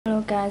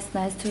guys,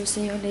 nice to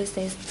see you. This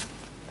is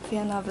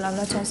Fiona from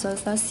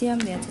ratchetshoes.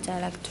 Today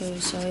I'd like to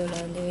show you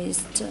the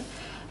newest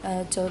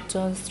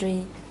Jojo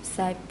 3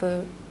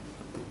 Cyber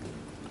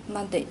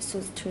Monday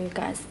suits to you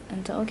guys.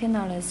 And okay,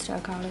 now let's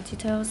check out the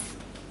details.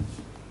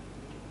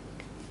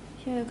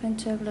 Here you can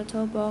check the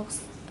toe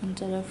box and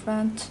the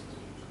front.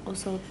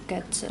 Also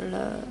get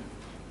the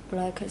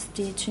black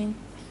stitching.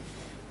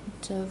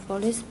 And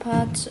for this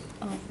part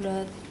of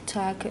the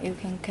tag, you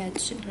can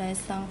catch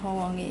less hole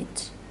on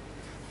it.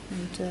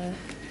 And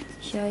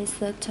here is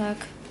the tag.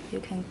 You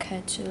can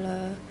catch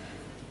the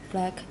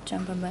black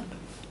jumperman.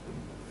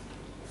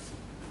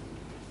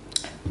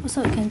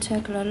 Also, you can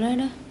check the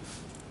leather.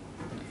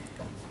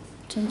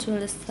 Turn to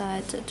the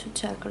side to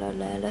check the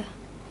leather.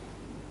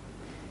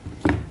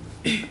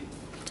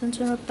 Turn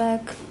to the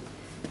back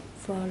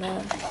for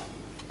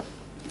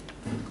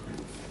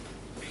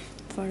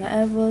the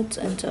elbows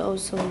and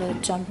also the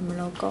jumperman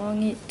logo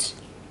on it.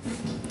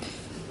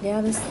 The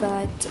other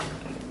side,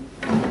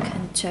 you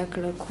can check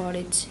the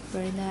quality,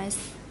 very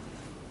nice.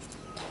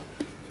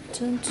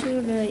 Turn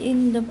to the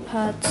inner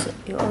part,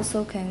 you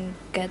also can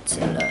get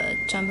the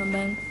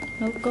jumperman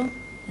logo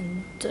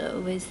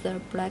and with the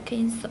black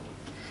insert.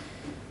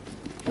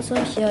 Also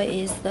here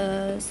is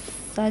the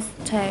size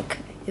tag.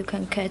 You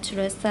can catch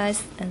the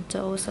size and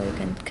also you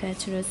can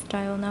catch the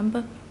style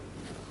number.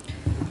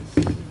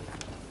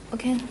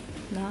 Okay,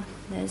 now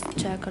let's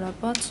check the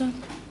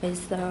bottom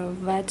with the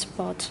white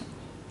bottom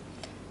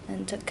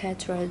and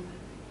catch the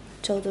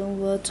Jordan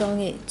words on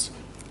it.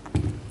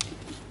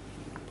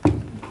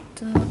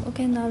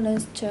 Okay, now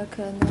let's check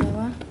another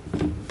one.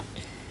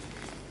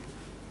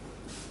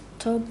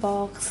 Toe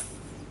box,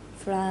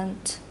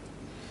 front,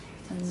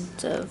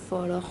 and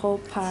for the whole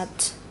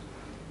part,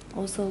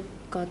 also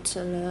got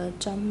the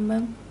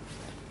jumperman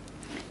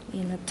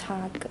in the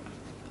tag,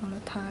 on the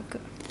tag.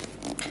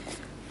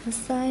 The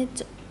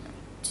side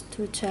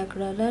to check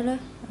the leather,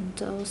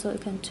 and also you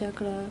can check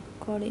the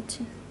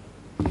quality.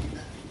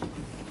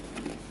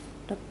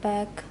 The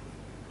back.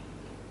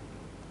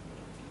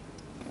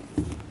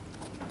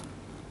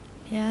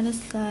 The other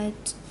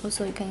side,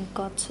 also you can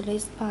got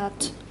this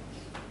part.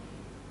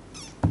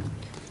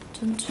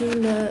 Turn to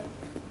the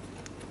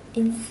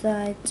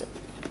inside.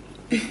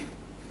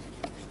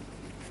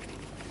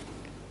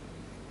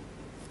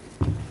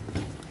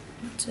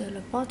 To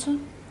the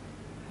bottom,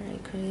 very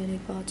clearly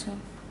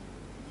bottom.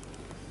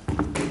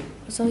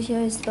 So here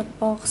is the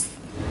box.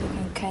 You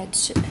can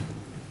catch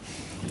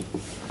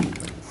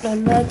the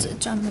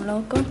red jump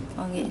logo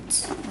on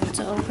it. And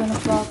to open the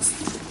box,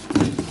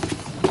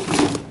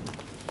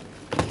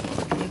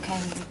 you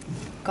can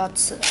got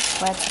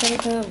white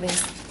paper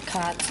with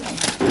cards on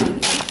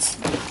it.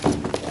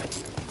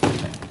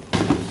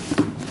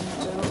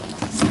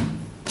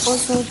 And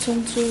also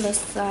turn to the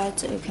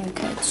side, you can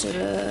catch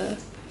the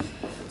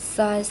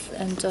size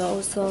and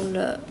also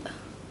the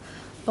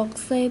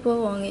box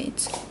label on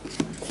it.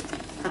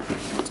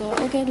 So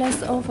okay,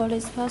 that's all for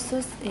this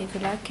process. If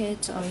you like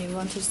it or you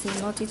want to see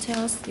more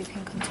details, you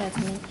can contact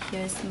me.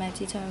 Here is my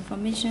detailed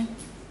information.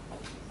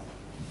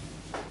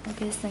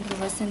 Okay, thank you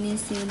for listening.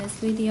 See you next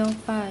video.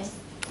 Bye.